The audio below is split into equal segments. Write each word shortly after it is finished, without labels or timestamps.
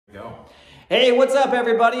Go. Hey, what's up,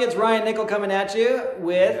 everybody? It's Ryan Nickel coming at you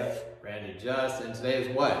with Randy Just, and today is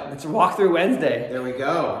what? It's Walkthrough Wednesday. There we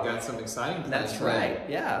go. We got some exciting plans. That's right.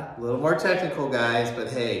 Yeah. A little more technical, guys, but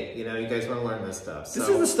hey, you guys want to learn this stuff. This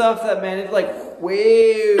is the stuff that, man, it's like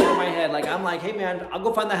way over my head. Like, I'm like, hey, man, I'll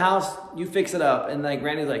go find the house. You fix it up. And like,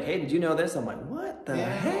 Randy's like, hey, did you know this? I'm like, what the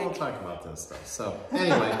heck? We'll talk about this stuff. So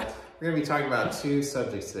anyway, we're going to be talking about two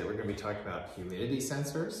subjects today. We're going to be talking about humidity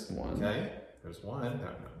sensors. One. Okay. There's one.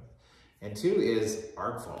 And two is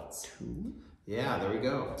arc faults. Two? Yeah, there we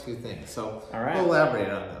go. Two things. So all right. We'll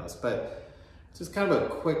elaborate on those, but just kind of a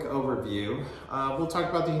quick overview. We'll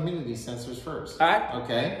talk about the humidity sensors first. All right.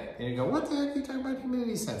 Okay. And you go, what the heck are you talking about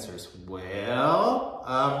humidity sensors?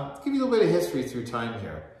 Well, give you a little bit of history through time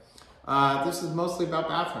here. This is mostly about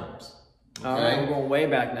bathrooms. Okay. All right, we're going way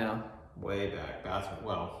back now. Way back. Bathroom.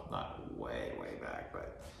 Well, not way back,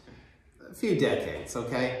 but a few decades,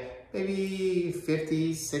 okay? Maybe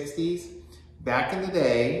 50s, 60s. Back in the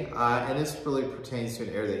day, and this really pertains to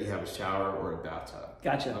an area that you have a shower or a bathtub.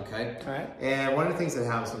 Gotcha. Okay? All right. And one of the things that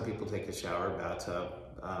happens when people take a shower or bathtub,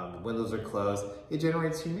 the windows are closed, it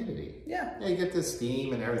generates humidity. Yeah. You get the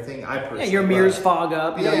steam and everything. I personally your mirrors fog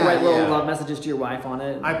up. You write little love messages to your wife on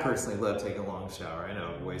it. I personally love taking a long shower. I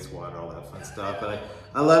know, wastewater, all that fun stuff, but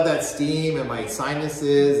I love that steam and my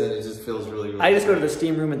sinuses, and it just feels really I just go to the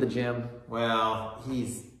steam room at the gym. Well,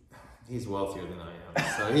 he's wealthier than I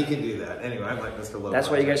am, so he can do that. Anyway, I'm like Mr. Low. That's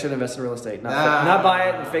why you guys should invest in real estate. Not buy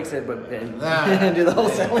it and fix it, but do the whole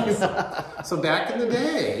selling. So back in the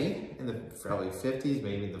day, in the probably 50s,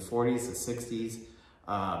 maybe in the 40s, the 60s,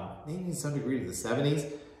 maybe in some degree to the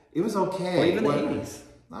 70s, it was okay. Or even the 80s.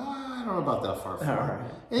 I don't know about that far.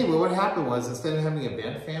 Right. Anyway, what happened was, instead of having a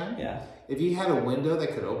vent fan, if you had a window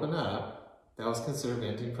that could open up, that was considered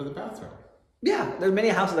venting for the bathroom. Yeah, there's many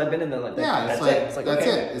houses I've been in that like that. Yeah, that's it.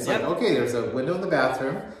 It's like, okay, there's a window in the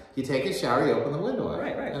bathroom. You take a shower, you open the window up.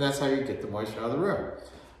 Right. And that's how you get the moisture out of the room.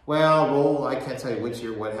 Well, I can't tell you which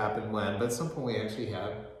year, what happened when, but at some point we actually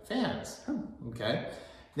have fans. Okay.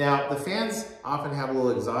 Now, the fans often have a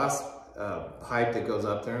little exhaust pipe that goes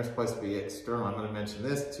up there. It's supposed to be external. I'm going to mention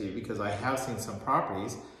this to you because I have seen some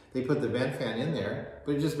properties, they put the vent fan in there,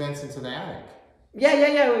 but it just vents into the attic.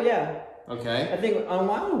 Yeah. Okay. I think on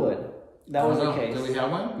Wildwood. That was the case. Do we have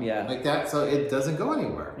one? Yeah. Like that, so it doesn't go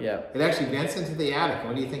anywhere. Yeah. It actually vents into the attic.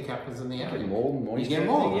 What do you think happens in the attic? Mold, moisture. You get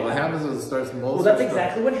mold. What happens is it starts mold. Well, that's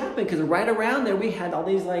exactly what happened, because right around there we had all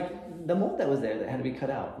these, like, the mold that was there that had to be cut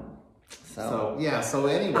out. So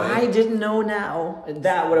anyway. I didn't know now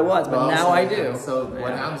what it was, but now I do. So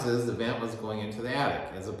what happens is the vent was going into the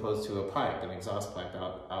attic as opposed to a pipe, an exhaust pipe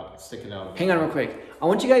sticking out. Hang on real quick. I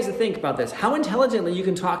want you guys to think about this. How intelligently you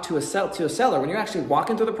can talk to a seller when you're actually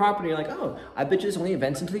walking through the property. You're like, oh, I bet you this only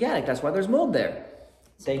vents into the attic. That's why there's mold there.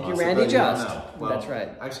 Thank you, Randy Just. Well, that's right.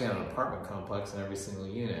 Actually, on an apartment complex in every single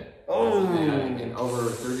unit. Oh. In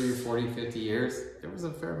over 30 or 40, 50 years, there was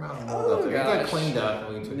a fair amount of mold up there. It got cleaned up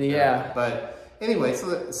and we took care of it. But anyway,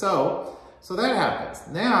 so that happens.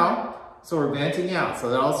 Now, so we're venting out.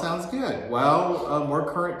 So that all sounds good. Well, more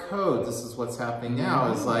current code, this is what's happening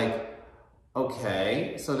now, is like,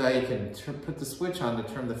 okay, so now you can put the switch on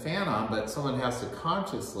to turn the fan on, but someone has to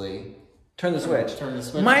consciously turn the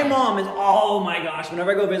switch. My mom is, oh my gosh,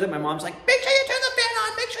 whenever I go visit, my mom's like, make sure you turn the fan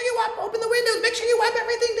on, make sure you open the windows, make sure you wipe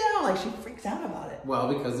everything down. Like, she freaks out about it.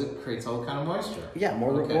 Well, because it creates all kind of moisture. Yeah,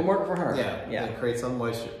 more work for her. Yeah. It creates some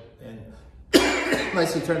moisture. And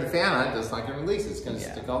unless you turn the fan on, it's not going to release. It's going to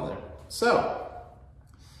stick all there. So.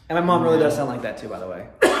 And my mom really does sound like that too, by the way.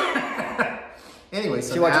 Anyway,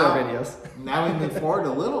 so she watches our videos. Now we move forward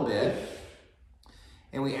a little bit.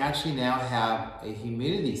 And we actually now have a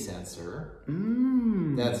humidity sensor.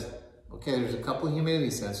 That's, okay, there's a couple of humidity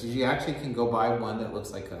sensors. You actually can go buy one that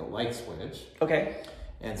looks like a light switch. Okay.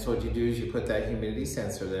 And so what you do is you put that humidity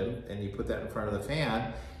sensor in, and you put that in front of the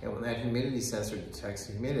fan, and when that humidity sensor detects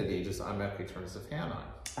the humidity, it just automatically turns the fan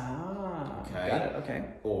on. Okay. Got it, okay.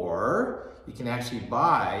 Or you can actually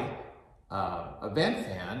buy a vent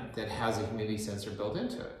fan that has a humidity sensor built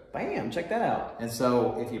into it. Bam, check that out. And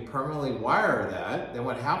so if you permanently wire that, then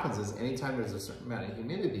what happens is anytime there's a certain amount of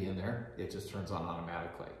humidity in there, it just turns on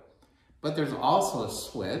automatically. But there's also a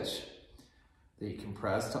switch that you can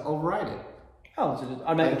press to override it. Oh, so just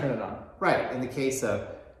automatically turn it on. Right, in the case of,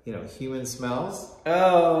 human smells.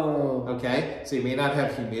 Oh. Okay, so you may not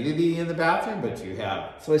have humidity in the bathroom, but you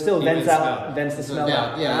have. So it still vents the smell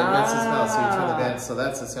out. Yeah, it vents the smell, so you turn the vent, so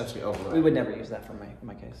that's essentially override. We would never use that for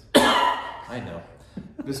my case. I know.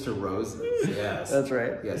 Mr. Roses, yes. That's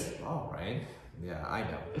right. Yes, all right. Yeah, I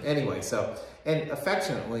know. Anyway, so, and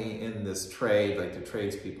affectionately in this trade, like the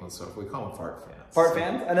tradespeople and stuff, we call them fart fans. Fart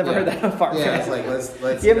fans? I never heard that of fart fans. Yeah, it's like,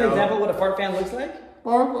 let's Do you have an example of what a fart fan looks like?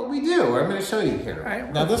 Well, we do. I'm going to show you here. All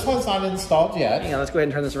right. Now, this one's not installed yet. Hang on, let's go ahead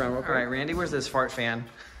and turn this around real quick. All right, Randy, where's this fart fan?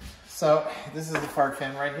 So, this is the fart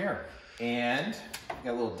fan right here. And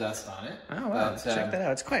got a little dust on it. Oh, wow. But, check that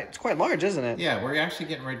out. It's quite large, isn't it? Yeah, we're actually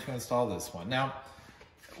getting ready to install this one. Now,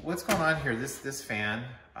 what's going on here, this fan,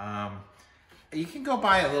 you can go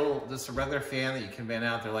buy just a regular fan that you can vent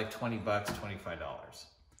out. They're like $20, $25.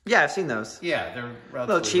 Yeah, I've seen those. Yeah, they're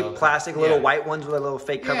little cheap plastic, little white ones with a little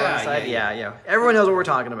fake cover on the side. Yeah. Everyone knows what we're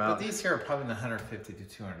talking about. But these here are probably in the $150 to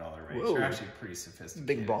 $200 range. Whoa. They're actually pretty sophisticated.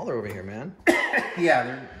 Big baller over here, man.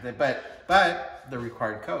 Yeah, but they're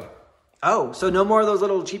required code. Oh, so no more of those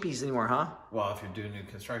little cheapies anymore, huh? Well, if you're doing new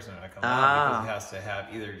construction, they're not going to allow, because it has to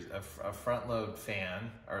have either a front load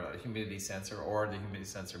fan or a humidity sensor or the humidity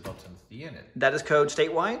sensor built into the unit. That is code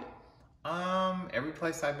statewide? Every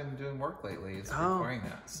place I've been doing work lately is requiring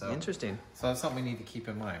that. So interesting. So that's something we need to keep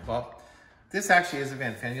in mind. Well, this actually is a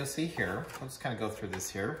vent fan. You'll see here. I'll just kind of go through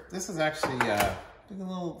this here. This is actually a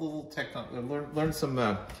little learn some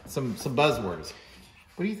buzzwords.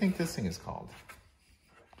 What do you think this thing is called?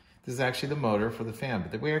 This is actually the motor for the fan,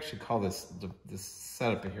 but we actually call this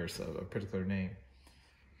setup in here so a particular name.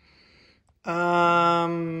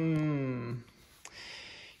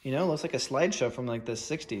 You know, it looks like a slideshow from like the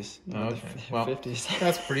 60s. Okay. Well, 50s.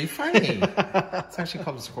 That's pretty funny. It's actually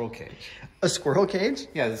called a squirrel cage. A squirrel cage?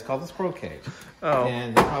 Yeah, it's called a squirrel cage. Oh.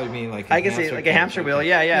 And they probably mean like I can see like a hamster wheel.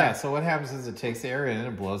 Yeah. Yeah, so what happens is it takes the air in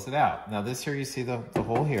and blows it out. Now this here, you see the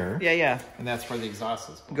hole here. Yeah. And that's where the exhaust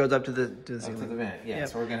is going. Goes up to the ceiling. Up to the vent, yeah. Yep.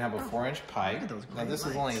 So we're going to have a 4-inch pipe. Now this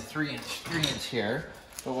is only a 3-inch here.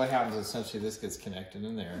 But what happens is essentially this gets connected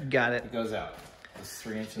in there. Got it. It goes out. It's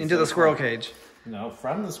 3 inches. Into the squirrel cage. No,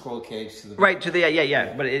 from the squirrel cage to the... Right, to the...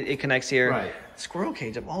 Yeah. But it connects here. Right. Squirrel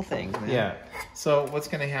cage of all things, man. Yeah. So what's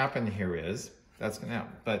going to happen here is... That's going to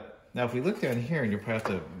happen. But now if we look down here, and you probably have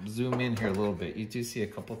to zoom in here a little bit, you do see a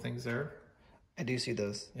couple things there? I do see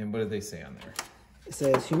those. And what do they say on there? It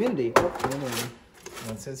says humidity. Oh, humidity.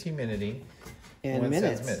 One says humidity. And one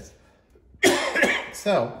minutes. says minutes.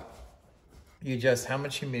 So, you adjust how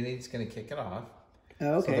much humidity is going to kick it off.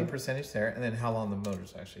 Oh, okay. So the percentage there, and then how long the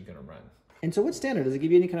motor's actually going to run. And so what's standard? Does it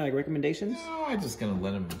give you any kind of like recommendations? No, I'm just going to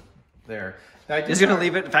let them there. Just going to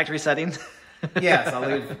leave it factory settings? Yes, I'll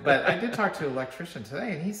leave it. But I did talk to an electrician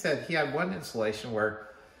today, and he said he had one installation where...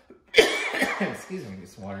 Excuse me, get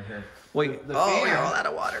some water here. Wait, the fan, you're all out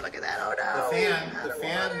of water. Look at that. Oh, no.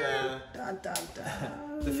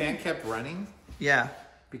 The fan kept running. Yeah.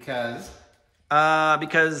 Because of the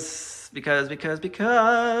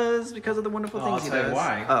wonderful things he does. I'll tell you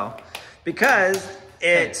why. Oh, because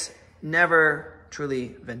it never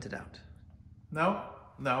truly vented out.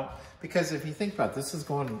 No, because if you think about it, this is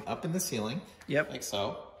going up in the ceiling. Yep. Like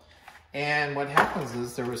so. And what happens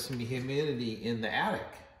is there was some humidity in the attic.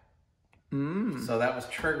 So that was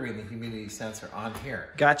triggering the humidity sensor on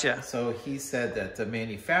here. Gotcha. So he said that the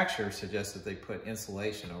manufacturer suggested they put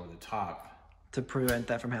insulation over the top. To prevent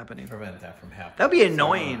that from happening. That'd be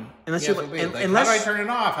annoying. Unless how do I turn it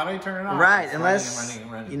off? Right, it's unless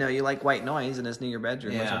running. You know, you like white noise and it's near your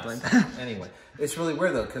bedroom or something like that. Anyway, it's really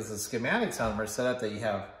weird though, because the schematics on them are set up that you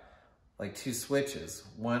have like 2 switches.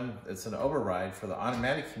 One, it's an override for the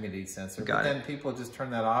automatic humidity sensor, but then people just turn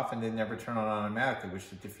that off and they never turn on automatically, which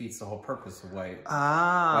defeats the whole purpose of why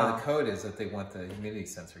the code is that they want the humidity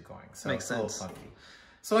sensor going. So makes sense. A little funky.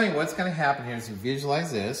 So anyway, what's going to happen here is you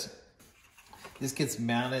visualize this. This gets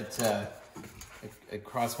mounted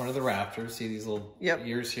across one of the rafters. See these little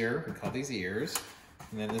ears here? We call these ears.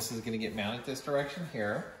 And then this is going to get mounted this direction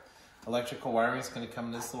here. Electrical wiring is going to come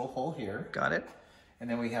in this little hole here. Got it. And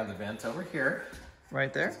then we have the vent over here.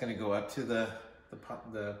 Right there. It's going to go up to the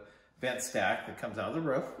vent stack that comes out of the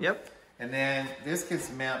roof. Yep. And then this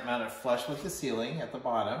gets mounted flush with the ceiling at the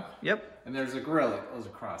bottom. Yep. And there's a grill that goes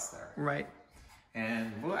across there. Right.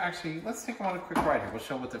 And we'll actually, let's take them on a quick ride here. We'll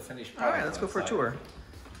show what the finished product. All right, let's go for a tour.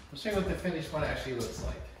 We'll show you what the finished one actually looks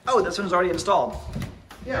like. Oh, this one's already installed.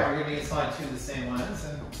 Yeah, we're going to install 2 of the same ones.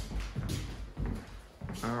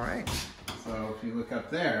 All right. So if you look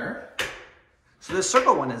up there. So this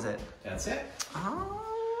circle one is it? That's it. Oh.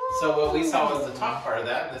 So what we saw was the top part of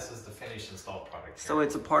that, and this is the finished installed product here. So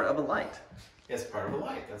it's a part of a light. It's part of a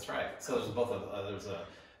light, that's right. So there's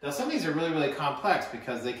now some of these are really, really complex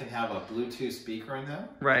because they can have a Bluetooth speaker in them.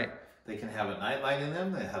 Right. They can have a night light in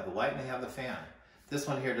them, they have the light and they have the fan. This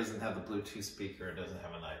one here doesn't have the Bluetooth speaker, it doesn't have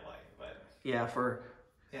a night light. But yeah, for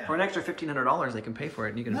an extra $1,500 they can pay for it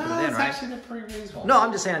and you can put it in, right? No, it's actually pretty reasonable. No,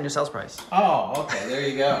 I'm just saying on your sales price. Oh, okay, there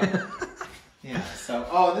you go. Yeah, so,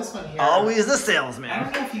 oh, this one here. Always the salesman. I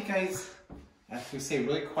don't know if you guys, if we say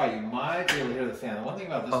really quiet, you might be able to hear the fan. The one thing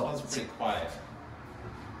about this one's pretty quiet.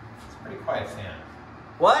 It's a pretty quiet fan.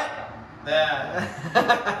 What?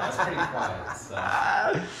 That's pretty quiet, so.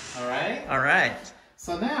 All right? All right.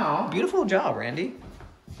 So now. Beautiful job, Randy.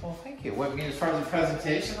 Well, thank you. What, as far as the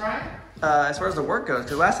presentation, right? As far as the work goes,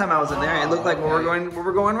 because last time I was in there, it looked like where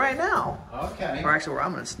we're going right now. Okay. Or actually, where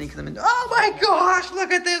I'm going to sneak them in. Oh my gosh!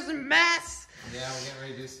 Look at this mess. Yeah, we're getting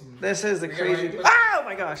ready to do some. This is the crazy. Oh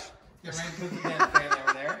my gosh! Get ready to put the damn fan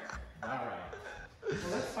over there. All right. Well,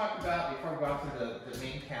 let's talk about, before we go out to the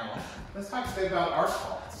main panel, let's talk a bit about arc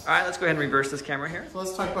faults. All right, let's go ahead and reverse this camera here. So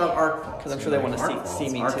let's talk about arc faults. Because I'm sure they want to see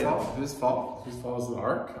me too. Whose fault? Whose fault is the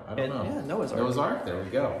arc? I don't know. Yeah, Noah's arc. Noah's arc. There we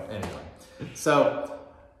go. Anyway, so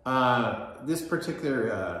this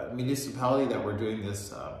particular municipality that we're doing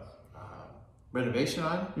this renovation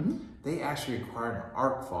on, they actually require an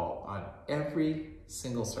arc fault on every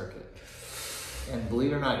single circuit. And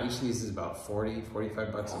believe it or not, each of these is about $40,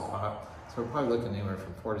 $45 a pop. So we're probably looking anywhere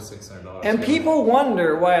from $400 to $600. And people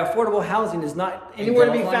wonder why affordable housing is not anywhere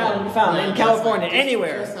to be found in California,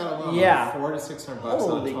 anywhere. Just that alone, yeah. $400 to $600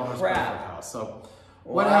 Holy on a crap. house. So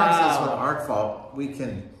what happens is with arc fault,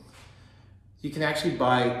 you can actually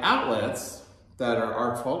buy outlets that are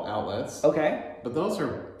arc fault outlets. Okay. But those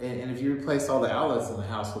are, and if you replace all the outlets in the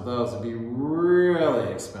house with those, it'd be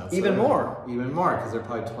really expensive. Even more. Even more, because they're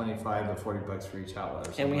probably $25 to $40 for each outlet. Or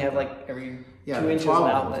something and we have like every 2 inches of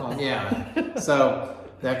outlet. Yeah. So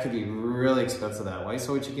that could be really expensive that way.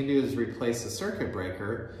 So what you can do is replace the circuit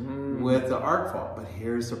breaker with the arc fault. But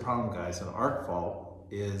here's the problem, guys. An arc fault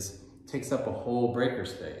takes up a whole breaker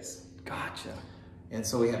space. Gotcha. And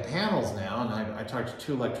so we have panels now, and I talked to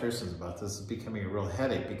 2 electricians about this. It's becoming a real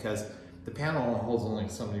headache because the panel holds only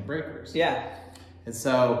so many breakers. Yeah. And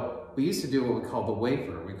so we used to do what we call the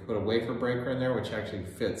wafer. We could put a wafer breaker in there, which actually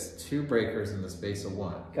fits 2 breakers in the space of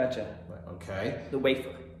 1. Gotcha. Okay. The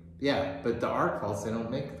wafer. Yeah, but the arc faults, they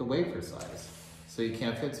don't make the wafer size. So you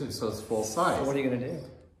can't fit 2, so it's full size. So what are you going to do?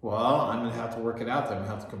 Well, I'm going to have to work it out. I'm going to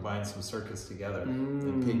have to combine some circuits together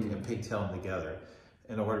and pigtail them together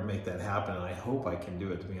in order to make that happen. And I hope I can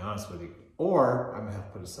do it, to be honest with you. Or I'm going to have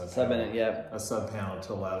to put a sub in it, a sub panel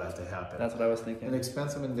to allow that to happen. That's what I was thinking. An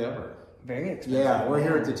expensive endeavor. Very expensive. Yeah, we're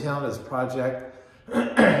here at the Talented Project.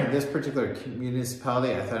 This particular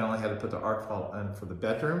municipality, I thought I only had to put the arc fault in for the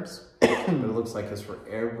bedrooms, but it looks like it's for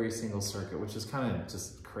every single circuit, which is kind of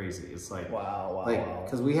just crazy. It's like, wow.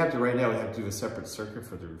 Because we have to, right now, we have to do a separate circuit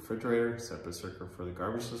for the refrigerator, separate circuit for the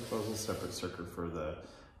garbage disposal, separate circuit for the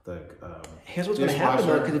here's what's going to happen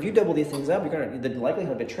though, because if you double these things up, the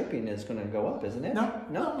likelihood of it tripping is going to go up, isn't it?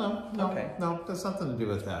 No. Okay. No, there's nothing to do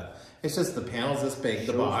with that. It's just the panel's this big,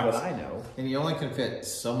 the box. What I know. And you only can fit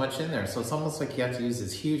so much in there. So it's almost like you have to use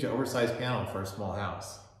this huge oversized panel for a small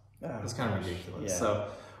house. It's kind of ridiculous. Yeah. So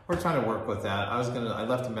we're trying to work with that. I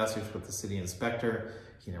left a message with the city inspector.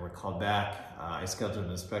 He never called back. I scheduled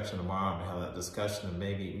an inspection tomorrow. I'm going to have that discussion, and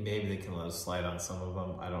maybe they can let us slide on some of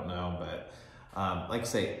them. I don't know, but like I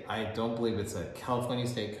say, I don't believe it's a California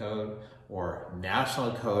state code or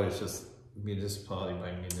national code. It's just municipality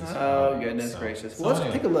by municipality. Oh, goodness gracious. Well,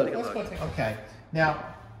 let's take a look. Okay. Now,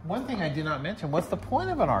 one thing I did not mention, what's the point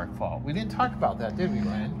of an arc fault? We didn't talk about that, did we,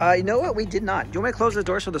 Ryan? You know what? We did not. Do you want me to close the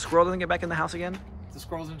door so the squirrel doesn't get back in the house again? The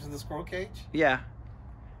squirrel's into the squirrel cage? Yeah.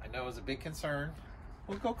 I know it was a big concern.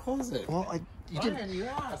 Well, go close it. Well, you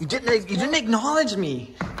didn't acknowledge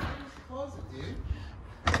me. Close it, dude.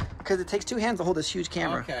 Because it takes 2 hands to hold this huge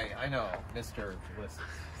camera. Okay, I know, Mr. Listen,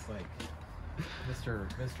 it's like,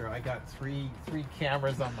 Mr. I got three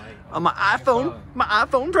cameras on my iPhone, my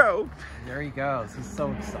iPhone Pro. There he goes. He's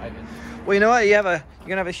so excited. Well, you know what? You're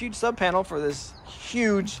gonna have a huge sub panel for this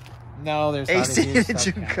huge. No, there's AC not a huge that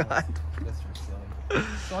you got. Mr. Silly.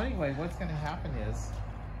 So anyway, what's gonna happen is,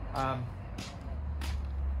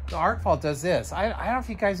 the arc fault does this. I don't know if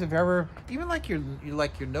you guys have ever, even like your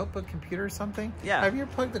notebook computer or something. Yeah. Have you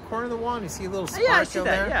ever plugged the corner of the wall and you see a little spark I see that,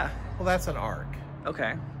 there? Yeah. Well, that's an arc.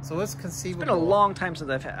 Okay. So let's conceive. It's been a long time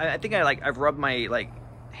since I think I've rubbed my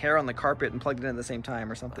hair on the carpet and plugged it in at the same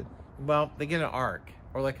time or something. Well, they get an arc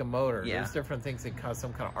or like a motor. Yeah. There's different things that cause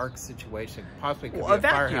some kind of arc situation. Possibly could be a vacuum,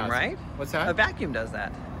 fire hazard. right? What's that? A vacuum does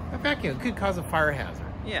that. A vacuum could cause a fire hazard.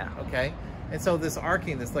 Yeah. Okay. And so this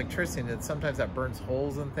arcing, this electricity, and sometimes that burns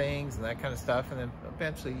holes in things and that kind of stuff, and then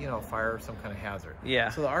eventually, fire or some kind of hazard. Yeah.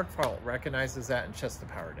 So the arc fault recognizes that and shuts the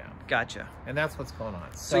power down. Gotcha. And that's what's going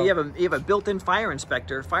on. So you have a built-in fire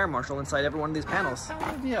inspector, fire marshal inside every one of these panels. That's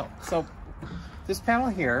not a deal. So this panel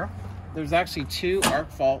here, there's actually 2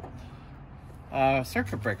 arc fault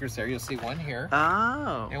circuit breakers there. You'll see one here.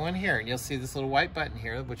 Oh. And one here. And you'll see this little white button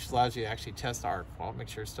here, which allows you to actually test the arc fault, make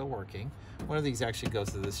sure it's still working. One of these actually goes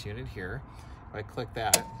to this unit here. If I click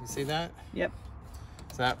that, you see that? Yep.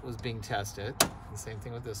 So that was being tested. The same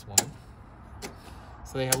thing with this one.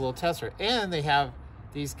 So they have a little tester. And they have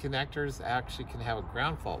these connectors actually can have a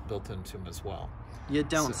ground fault built into them as well. You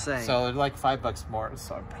don't say. So they're like $5 more.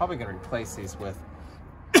 So I'm probably going to replace these with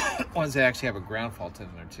ones that actually have a ground fault in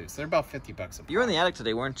there too. So they're about $50 a pop. You were in the attic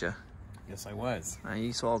today, weren't you? Yes, I was.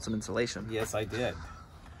 You swallowed some insulation. Yes, I did.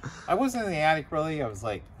 I wasn't in the attic really. I was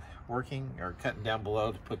like working or cutting down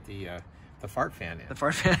below to put the fart fan in. The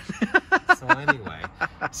fart fan. So anyway,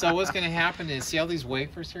 so what's going to happen is, see all these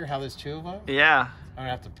wafers here, how there's 2 of them? Yeah. I'm going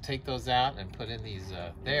to have to take those out and put in these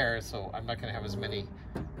there, so I'm not going to have as many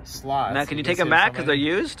slots. Now, can you take them back because they're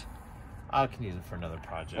used? I can use them for another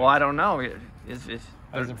project. Well, I don't know.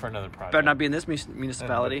 I'll use them for another project. Better not be in this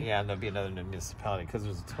municipality. Yeah, there'll be another municipality because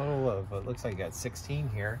there's a total of, it looks like I got 16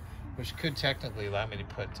 here, which could technically allow me to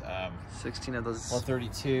put 16 of those. Well,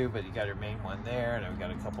 32, but you got your main one there, and I've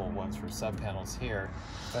got a couple of ones for sub panels here.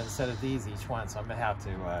 But instead of these, each one, so I'm gonna have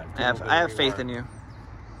to. I have faith in you.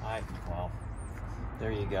 Well,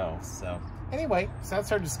 there you go. So anyway, so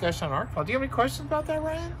that's our discussion on arc fault. Do you have any questions about that,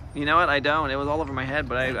 Ryan? You know what? I don't. It was all over my head,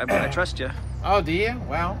 but I trust you. Oh, do you?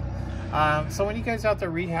 Well, so when you guys out there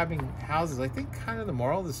rehabbing houses, I think kind of the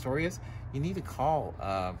moral of the story is you need to call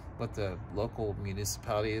what the local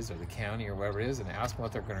municipality is or the county or whatever it is and ask them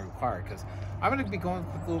what they're going to require, because I'm going to be going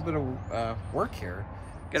with a little bit of work here.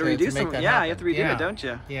 Got to redo some. Yeah, you have to redo it, don't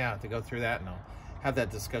you? Yeah, to go through that, and I'll have that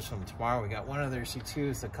discussion with them tomorrow. We got one other issue too,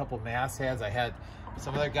 is a couple mastheads. I had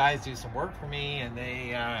some other guys do some work for me, and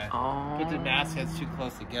they put the mastheads too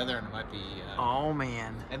close together, and it might be. Oh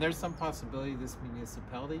man! And there's some possibility this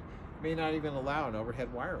municipality may not even allow an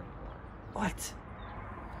overhead wire anymore. What?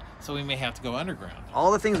 So we may have to go underground.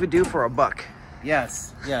 All the things we do for a buck.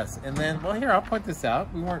 Yes, yes. And then, well, here, I'll point this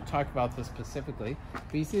out. We weren't talking about this specifically.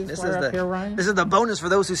 But you see this wire up here, Ryan? This is the bonus for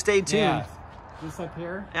those who stayed tuned. Yeah. This up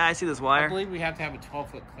here? Yeah, I see this wire. I believe we have to have a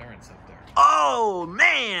 12-foot clearance up there. Oh,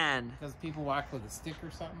 man! Because people walk with a stick or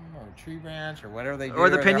something, or a tree branch, or whatever they do. Or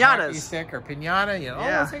the pinatas. Stick or pinata, you know.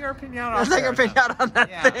 Yeah. Let's take our pinata Let's take our pinata on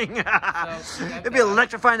that thing. So it'd be an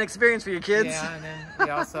electrifying experience for your kids. Yeah, and then we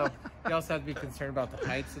also have to be concerned about the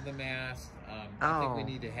heights of the mast. I think we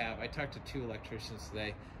need to have, I talked to 2 electricians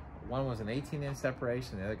today. One was an 18-inch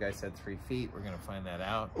separation. The other guy said 3 feet. We're going to find that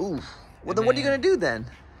out. Ooh. Well, then what are you going to do then?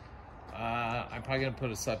 I'm probably going to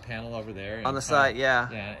put a sub panel over there. On the side, yeah.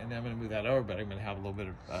 Yeah, and then I'm going to move that over, but I'm going to have a little bit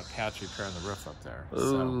of patch repair on the roof up there. Ooh.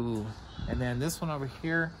 So, and then this one over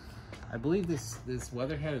here, I believe this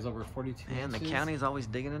weatherhead is over 42 inches. And the county's always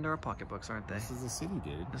digging into our pocketbooks, aren't they? This is the city,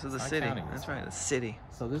 dude. This is the city. That's right, the city.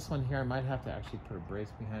 So this one here, I might have to actually put a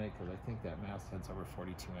brace behind it because I think that masthead's over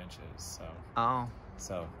 42 inches. So. Oh.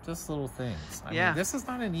 So just little things. I mean, this is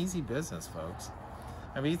not an easy business, folks.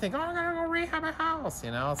 I mean, you think, oh, I'm gonna go rehab a house,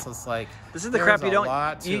 you know? So it's like, this is the crap you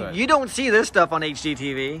don't. You don't see this stuff on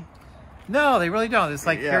HGTV. No, they really don't. It's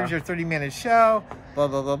like, here's your 30-minute show, blah,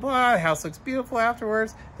 blah, blah, blah. The house looks beautiful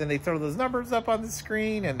afterwards. Then they throw those numbers up on the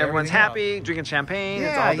screen. And everyone's happy, drinking champagne.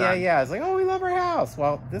 Yeah, it's all done. Yeah. It's like, oh, we love our house.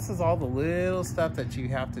 Well, this is all the little stuff that you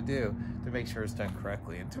have to do to make sure it's done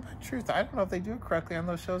correctly. And to tell the truth, I don't know if they do it correctly on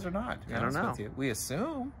those shows or not. I don't know. With you. We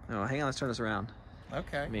assume. No, hang on. Let's turn this around.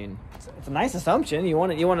 Okay. I mean, it's a nice assumption. You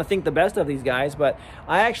want to think the best of these guys, but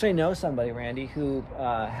I actually know somebody, Randy, who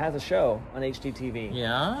has a show on HGTV.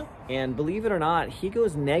 Yeah. And believe it or not, he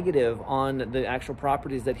goes negative on the actual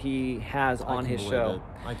properties that he has on his show.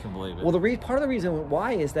 I can believe it. Well, part of the reason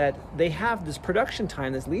why is that they have this production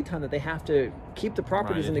time, this lead time that they have to keep the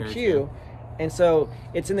properties in the queue. And so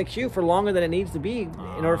it's in the queue for longer than it needs to be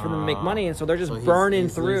in order for them to make money. And so they're just burning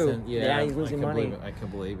through. He's losing money. I can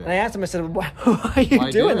believe it. And I asked him, I said, why are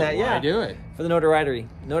you doing that? Why do it? For the notoriety.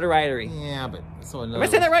 Yeah, but so am I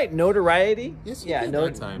saying that right? Notoriety? Yes, you did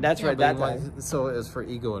that time. That's right, that time. So it was for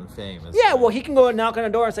ego and fame. Yeah, well, he can go and knock on a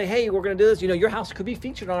door and say, hey, we're going to do this. You know, your house could be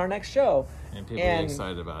featured on our next show. And people are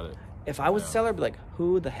excited about it. If I was a seller, I'd be like,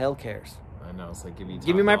 who the hell cares? I know, it's like, give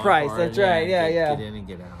me my price. That's right. Yeah. Get in and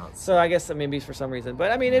get out. So I guess maybe for some reason,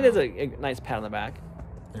 but I mean, it is a nice pat on the back.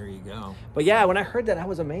 There you go. But yeah, when I heard that, I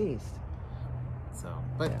was amazed. So,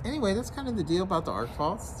 but anyway, that's kind of the deal about the arc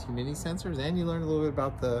faults, humidity sensors, and you learned a little bit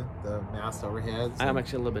about the mast overheads. I'm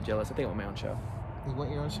actually a little bit jealous. I think I want my own show. You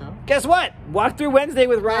want your own show? Guess what? Walk through Wednesday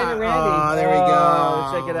with Ryan and Randy. Oh, there we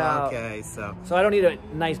go. Check it out. Okay, so I don't need a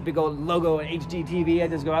nice big old logo and HGTV. I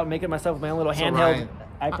just go out and make it myself with my own little handheld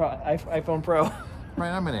iPhone Pro.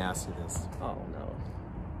 Ryan, I'm going to ask you this. Oh, no.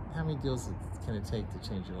 How many deals can it take to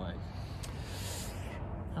change your life?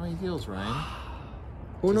 How many deals, Ryan?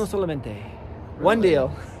 Uno solamente. Really? One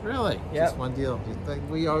deal. Really? Yep. Just one deal.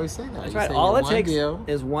 We always say that. That's right. All it takes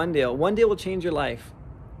is one deal. One deal will change your life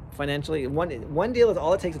financially. One deal is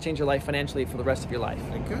all it takes to change your life financially for the rest of your life.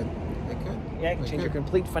 It could. Yeah, it can change your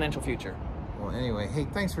complete financial future. Well, anyway, hey,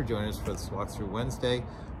 thanks for joining us for this Walkthrough Wednesday.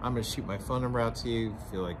 I'm going to shoot my phone number out to you.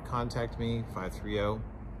 If you like, contact me,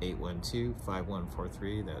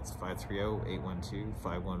 530-812-5143. That's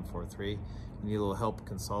 530-812-5143. You need a little help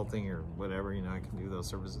consulting or whatever, you know, I can do those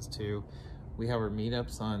services too. We have our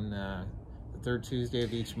meetups on the third Tuesday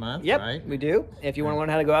of each month, right? We do. If you want to learn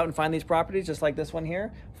how to go out and find these properties, just like this one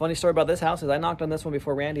here. Funny story about this house is I knocked on this one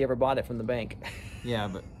before Randy ever bought it from the bank. Yeah,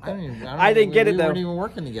 but I didn't get it though. We weren't even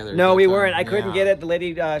working together. No, we weren't. I couldn't get it. The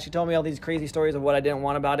lady, she told me all these crazy stories of what I didn't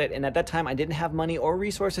want about it, and at that time I didn't have money or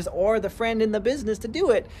resources or the friend in the business to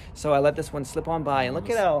do it. So I let this one slip on by, and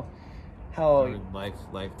look at how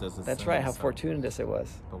life does its That's right, how fortuitous it was.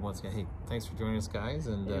 But once again, hey, thanks for joining us, guys.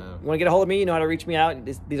 And you want to get a hold of me, you know how to reach me out.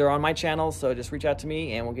 These are on my channel, so just reach out to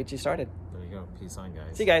me and we'll get you started. There you go. Peace on,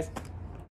 guys. See you guys.